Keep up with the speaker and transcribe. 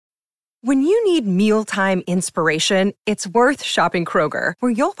When you need mealtime inspiration, it's worth shopping Kroger,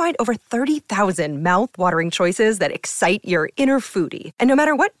 where you'll find over 30,000 mouth-watering choices that excite your inner foodie. And no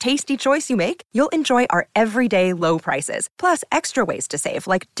matter what tasty choice you make, you'll enjoy our everyday low prices, plus extra ways to save,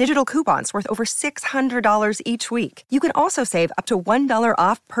 like digital coupons worth over $600 each week. You can also save up to $1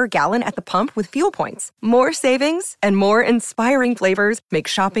 off per gallon at the pump with fuel points. More savings and more inspiring flavors make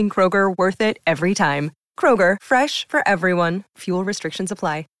shopping Kroger worth it every time. Kroger, fresh for everyone. Fuel restrictions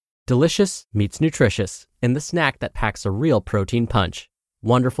apply. Delicious meets nutritious in the snack that packs a real protein punch.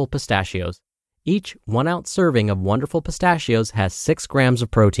 Wonderful Pistachios. Each 1-ounce serving of Wonderful Pistachios has 6 grams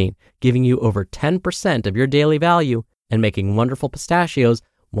of protein, giving you over 10% of your daily value and making Wonderful Pistachios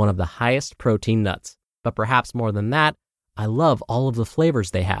one of the highest protein nuts. But perhaps more than that, I love all of the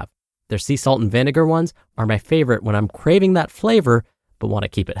flavors they have. Their sea salt and vinegar ones are my favorite when I'm craving that flavor but want to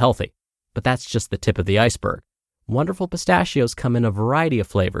keep it healthy. But that's just the tip of the iceberg. Wonderful Pistachios come in a variety of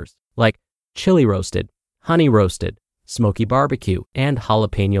flavors, like chili roasted, honey roasted, smoky barbecue, and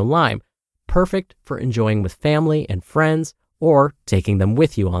jalapeno lime, perfect for enjoying with family and friends or taking them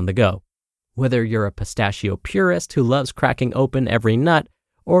with you on the go. Whether you're a pistachio purist who loves cracking open every nut,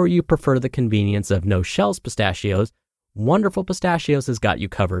 or you prefer the convenience of no-shells pistachios, Wonderful Pistachios has got you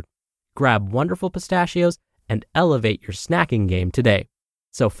covered. Grab Wonderful Pistachios and elevate your snacking game today.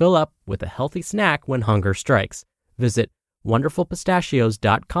 So fill up with a healthy snack when hunger strikes. Visit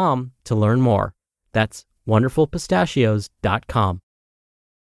wonderfulpistachios.com to learn more. That's wonderfulpistachios.com.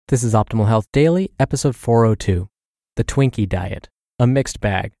 This is Optimal Health Daily, episode 402, The Twinkie Diet, a Mixed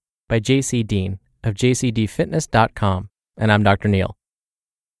Bag, by JC Dean of jcdfitness.com, and I'm Dr. Neil.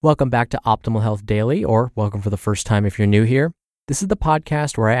 Welcome back to Optimal Health Daily, or welcome for the first time if you're new here. This is the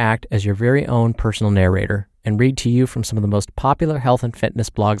podcast where I act as your very own personal narrator and read to you from some of the most popular health and fitness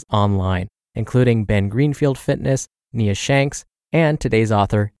blogs online, including Ben Greenfield Fitness, Nia Shanks, and today's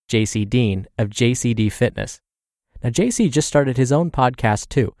author, JC Dean of JCD Fitness. Now, JC just started his own podcast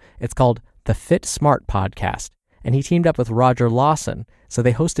too. It's called the Fit Smart Podcast, and he teamed up with Roger Lawson, so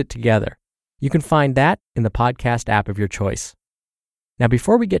they host it together. You can find that in the podcast app of your choice. Now,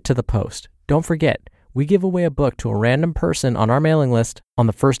 before we get to the post, don't forget, we give away a book to a random person on our mailing list on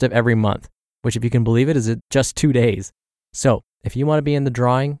the first of every month, which, if you can believe it, is just 2 days. So, if you want to be in the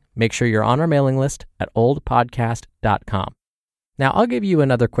drawing, make sure you're on our mailing list at oldpodcast.com. Now, I'll give you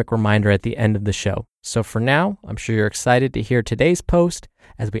another quick reminder at the end of the show. So for now, I'm sure you're excited to hear today's post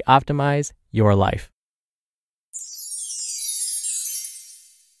as we optimize your life.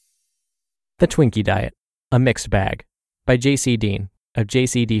 The Twinkie Diet, a Mixed Bag, by JC Dean of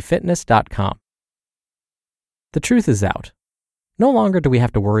jcdfitness.com. The truth is out. No longer do we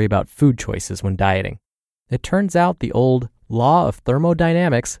have to worry about food choices when dieting. It turns out the old law of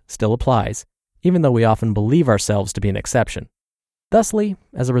thermodynamics still applies, even though we often believe ourselves to be an exception. Thusly,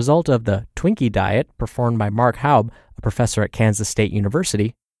 as a result of the Twinkie diet performed by Mark Haub, a professor at Kansas State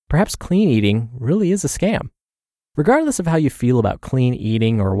University, perhaps clean eating really is a scam. Regardless of how you feel about clean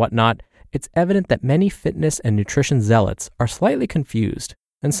eating or whatnot, it's evident that many fitness and nutrition zealots are slightly confused,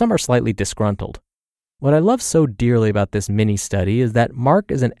 and some are slightly disgruntled. What I love so dearly about this mini-study is that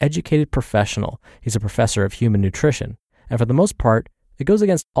Mark is an educated professional. He's a professor of human nutrition, and for the most part, it goes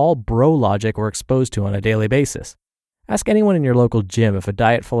against all bro logic we're exposed to on a daily basis. Ask anyone in your local gym if a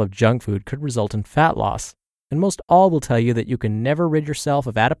diet full of junk food could result in fat loss, and most all will tell you that you can never rid yourself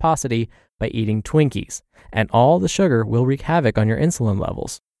of adiposity by eating Twinkies, and all the sugar will wreak havoc on your insulin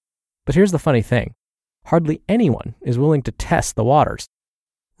levels. But here's the funny thing. Hardly anyone is willing to test the waters.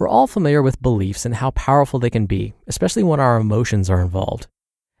 We're all familiar with beliefs and how powerful they can be, especially when our emotions are involved.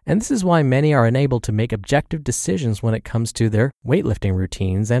 And this is why many are unable to make objective decisions when it comes to their weightlifting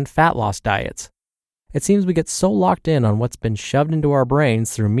routines and fat loss diets. It seems we get so locked in on what's been shoved into our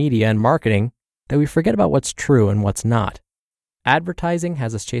brains through media and marketing that we forget about what's true and what's not. Advertising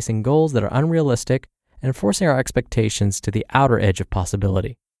has us chasing goals that are unrealistic and forcing our expectations to the outer edge of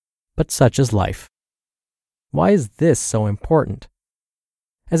possibility. But such is life. Why is this so important?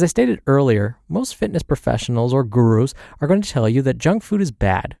 As I stated earlier, most fitness professionals or gurus are going to tell you that junk food is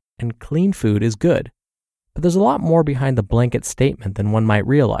bad and clean food is good. But there's a lot more behind the blanket statement than one might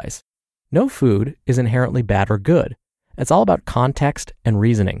realize. No food is inherently bad or good. It's all about context and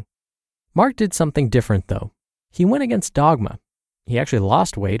reasoning. Mark did something different though. He went against dogma. He actually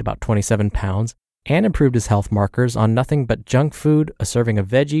lost weight, about 27 pounds, and improved his health markers on nothing but junk food, a serving of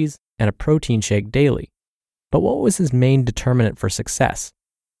veggies, and a protein shake daily. But what was his main determinant for success?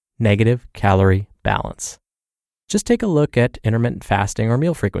 Negative calorie balance. Just take a look at intermittent fasting or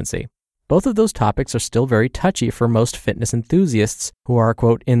meal frequency. Both of those topics are still very touchy for most fitness enthusiasts who are,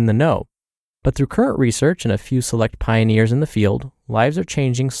 quote, in the know. But through current research and a few select pioneers in the field, lives are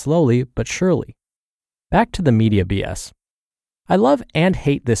changing slowly but surely. Back to the media BS. I love and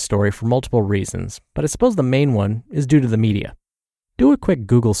hate this story for multiple reasons, but I suppose the main one is due to the media. Do a quick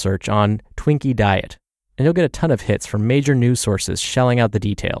Google search on Twinkie diet, and you'll get a ton of hits from major news sources shelling out the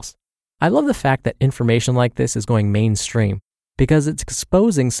details. I love the fact that information like this is going mainstream, because it's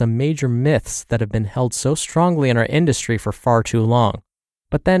exposing some major myths that have been held so strongly in our industry for far too long.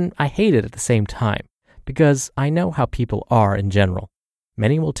 But then I hate it at the same time, because I know how people are in general.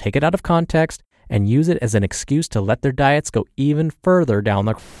 Many will take it out of context and use it as an excuse to let their diets go even further down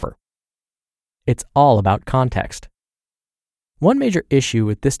the river. It's all about context. One major issue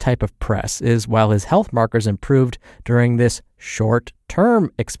with this type of press is while his health markers improved during this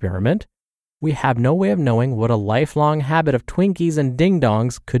short-term experiment, we have no way of knowing what a lifelong habit of Twinkies and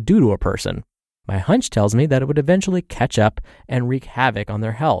ding-dongs could do to a person. My hunch tells me that it would eventually catch up and wreak havoc on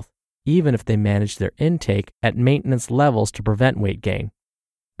their health, even if they managed their intake at maintenance levels to prevent weight gain.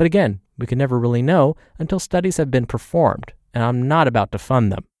 But again, we can never really know until studies have been performed, and I'm not about to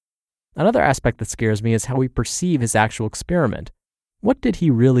fund them. Another aspect that scares me is how we perceive his actual experiment. What did he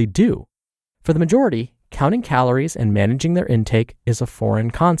really do? For the majority, counting calories and managing their intake is a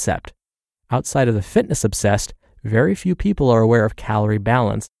foreign concept. Outside of the fitness-obsessed, very few people are aware of calorie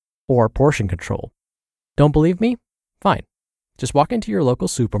balance or portion control. Don't believe me? Fine. Just walk into your local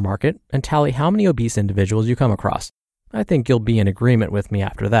supermarket and tally how many obese individuals you come across. I think you'll be in agreement with me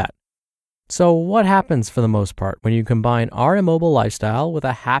after that. So what happens for the most part when you combine our immobile lifestyle with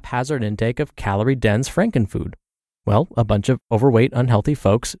a haphazard intake of calorie-dense frankenfood? Well, a bunch of overweight, unhealthy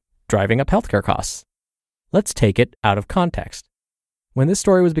folks driving up healthcare costs. Let's take it out of context. When this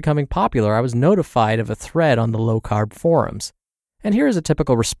story was becoming popular, I was notified of a thread on the low-carb forums. And here is a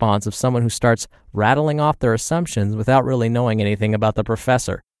typical response of someone who starts rattling off their assumptions without really knowing anything about the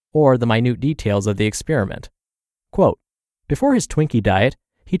professor or the minute details of the experiment. Quote, before his Twinkie diet,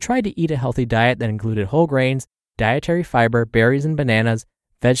 he tried to eat a healthy diet that included whole grains, dietary fiber, berries and bananas,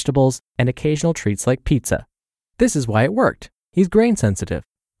 vegetables, and occasional treats like pizza. This is why it worked. He's grain sensitive.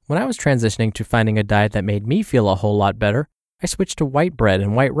 When I was transitioning to finding a diet that made me feel a whole lot better, I switched to white bread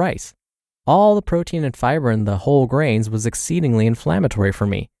and white rice. All the protein and fiber in the whole grains was exceedingly inflammatory for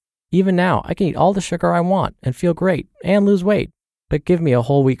me. Even now, I can eat all the sugar I want and feel great and lose weight, but give me a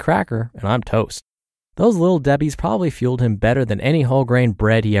whole wheat cracker and I'm toast. Those Little Debbies probably fueled him better than any whole grain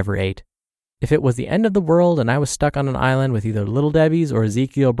bread he ever ate. If it was the end of the world and I was stuck on an island with either Little Debbie's or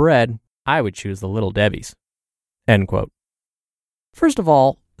Ezekiel bread, I would choose the Little Debbie's. End quote. First of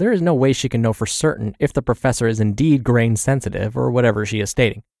all, there is no way she can know for certain if the professor is indeed grain sensitive or whatever she is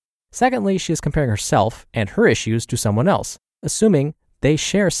stating. Secondly, she is comparing herself and her issues to someone else, assuming they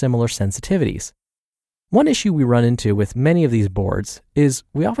share similar sensitivities. One issue we run into with many of these boards is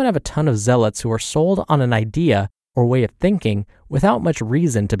we often have a ton of zealots who are sold on an idea or way of thinking without much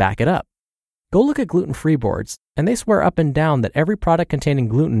reason to back it up. Go look at gluten-free boards, and they swear up and down that every product containing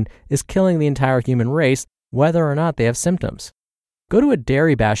gluten is killing the entire human race, whether or not they have symptoms. Go to a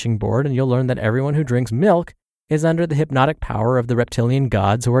dairy bashing board and you'll learn that everyone who drinks milk is under the hypnotic power of the reptilian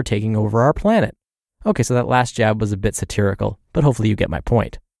gods who are taking over our planet. Okay, so that last jab was a bit satirical, but hopefully you get my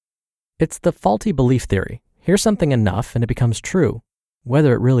point. It's the faulty belief theory. Hear something enough and it becomes true,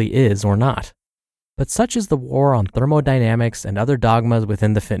 whether it really is or not. But such is the war on thermodynamics and other dogmas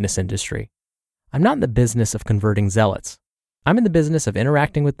within the fitness industry. I'm not in the business of converting zealots. I'm in the business of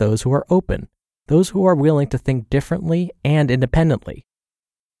interacting with those who are open, those who are willing to think differently and independently.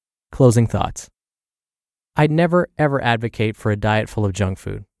 Closing thoughts. I'd never ever advocate for a diet full of junk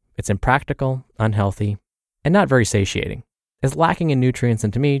food. It's impractical, unhealthy, and not very satiating. It's lacking in nutrients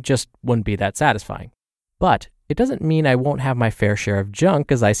and to me just wouldn't be that satisfying. But it doesn't mean I won't have my fair share of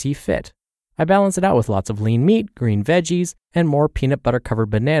junk as I see fit. I balance it out with lots of lean meat, green veggies, and more peanut butter covered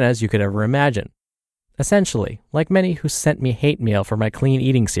bananas you could ever imagine. Essentially, like many who sent me hate mail for my clean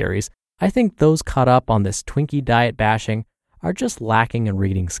eating series, I think those caught up on this Twinkie diet bashing are just lacking in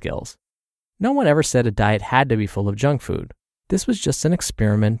reading skills. No one ever said a diet had to be full of junk food. This was just an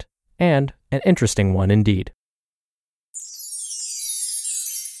experiment, and an interesting one indeed.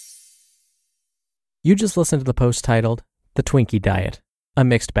 You just listened to the post titled, The Twinkie Diet, A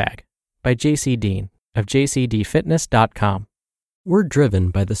Mixed Bag, by JC Dean of jcdfitness.com. We're driven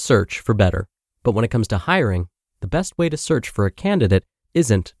by the search for better, but when it comes to hiring, the best way to search for a candidate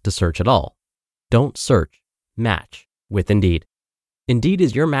isn't to search at all. Don't search, match with Indeed. Indeed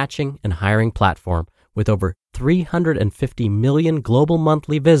is your matching and hiring platform with over 350 million global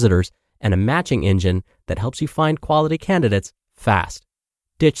monthly visitors and a matching engine that helps you find quality candidates fast.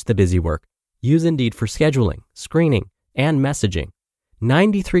 Ditch the busy work. Use Indeed for scheduling, screening, and messaging.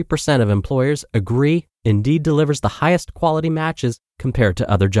 93% of employers agree Indeed delivers the highest quality matches compared to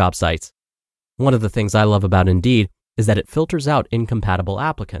other job sites. One of the things I love about Indeed is that it filters out incompatible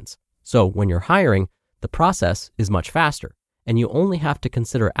applicants. So when you're hiring, the process is much faster, and you only have to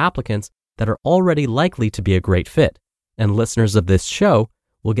consider applicants that are already likely to be a great fit. And listeners of this show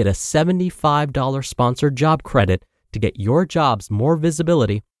will get a $75 sponsored job credit to get your jobs more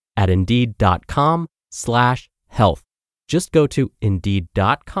visibility at Indeed.com/health. Just go to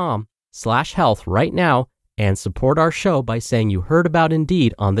Indeed.com/health right now and support our show by saying you heard about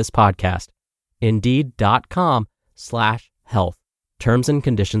Indeed on this podcast. Indeed.com/health. Terms and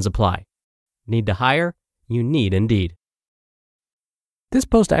conditions apply. Need to hire? You need Indeed. This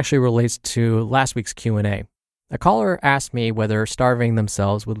post actually relates to last week's Q&A. A caller asked me whether starving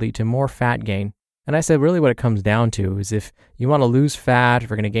themselves would lead to more fat gain. And I said really what it comes down to is if you want to lose fat, if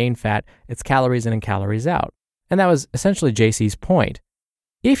you're going to gain fat, it's calories in and calories out. And that was essentially JC's point.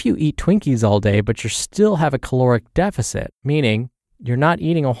 If you eat Twinkies all day, but you still have a caloric deficit, meaning you're not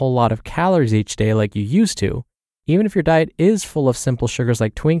eating a whole lot of calories each day like you used to, even if your diet is full of simple sugars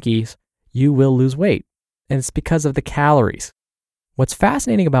like Twinkies, you will lose weight. And it's because of the calories. What's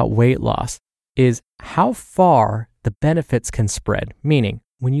fascinating about weight loss is how far the benefits can spread, meaning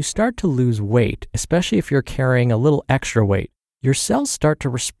when you start to lose weight, especially if you're carrying a little extra weight, your cells start to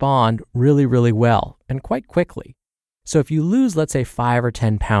respond really, really well and quite quickly. So if you lose, let's say 5 or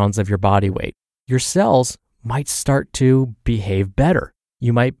 10 pounds of your body weight, your cells might start to behave better.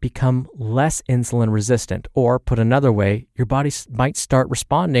 You might become less insulin resistant, or put another way, your body might start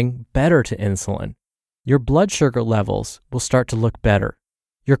responding better to insulin. Your blood sugar levels will start to look better.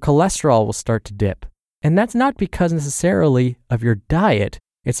 Your cholesterol will start to dip. And that's not because necessarily of your diet,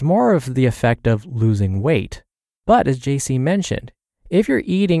 it's more of the effect of losing weight. But as JC mentioned, if you're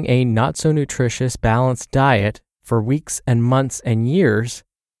eating a not so nutritious, balanced diet for weeks and months and years,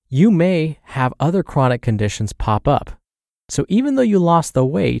 you may have other chronic conditions pop up. So even though you lost the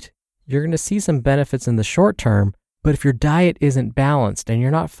weight, you're going to see some benefits in the short term, but if your diet isn't balanced and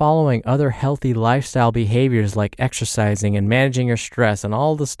you're not following other healthy lifestyle behaviors like exercising and managing your stress and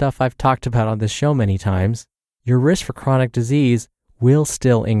all the stuff I've talked about on this show many times, your risk for chronic disease will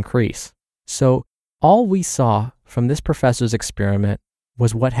still increase. So all we saw from this professor's experiment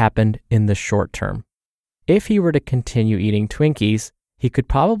was what happened in the short term. If he were to continue eating Twinkies, he could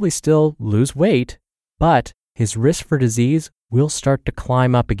probably still lose weight, but his risk for disease will start to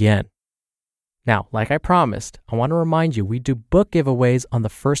climb up again. Now, like I promised, I want to remind you, we do book giveaways on the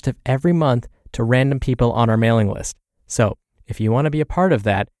first of every month to random people on our mailing list. So if you want to be a part of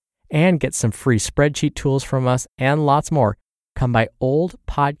that and get some free spreadsheet tools from us and lots more, come by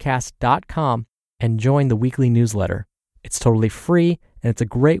oldpodcast.com and join the weekly newsletter. It's totally free, and it's a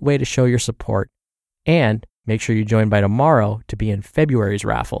great way to show your support. And make sure you join by tomorrow to be in February's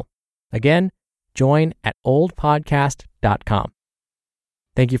raffle. Again, join at oldpodcast.com.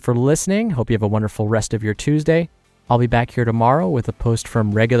 Thank you for listening. Hope you have a wonderful rest of your Tuesday. I'll be back here tomorrow with a post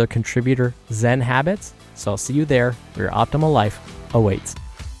from regular contributor Zen Habits. So I'll see you there where your optimal life awaits.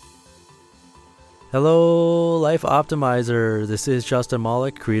 Hello, Life Optimizer. This is Justin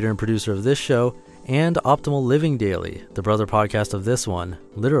Malik, creator and producer of this show and Optimal Living Daily, the brother podcast of this one.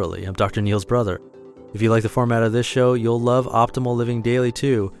 Literally, I'm Dr. Neil's brother. If you like the format of this show, you'll love Optimal Living Daily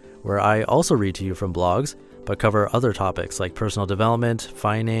too, where I also read to you from blogs, but cover other topics like personal development,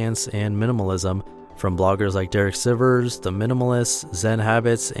 finance, and minimalism from bloggers like Derek Sivers, The Minimalists, Zen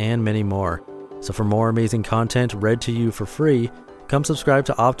Habits, and many more. So for more amazing content read to you for free, come subscribe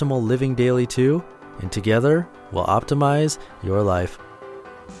to Optimal Living Daily too, and together we'll optimize your life.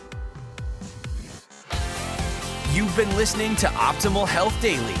 You've been listening to Optimal Health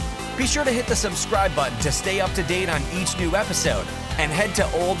Daily. Be sure to hit the subscribe button to stay up to date on each new episode, and head to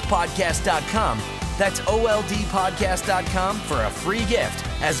oldpodcast.com. That's oldpodcast.com for a free gift,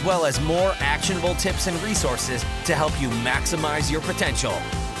 as well as more actionable tips and resources to help you maximize your potential.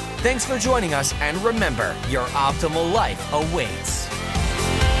 Thanks for joining us, and remember, your optimal life awaits.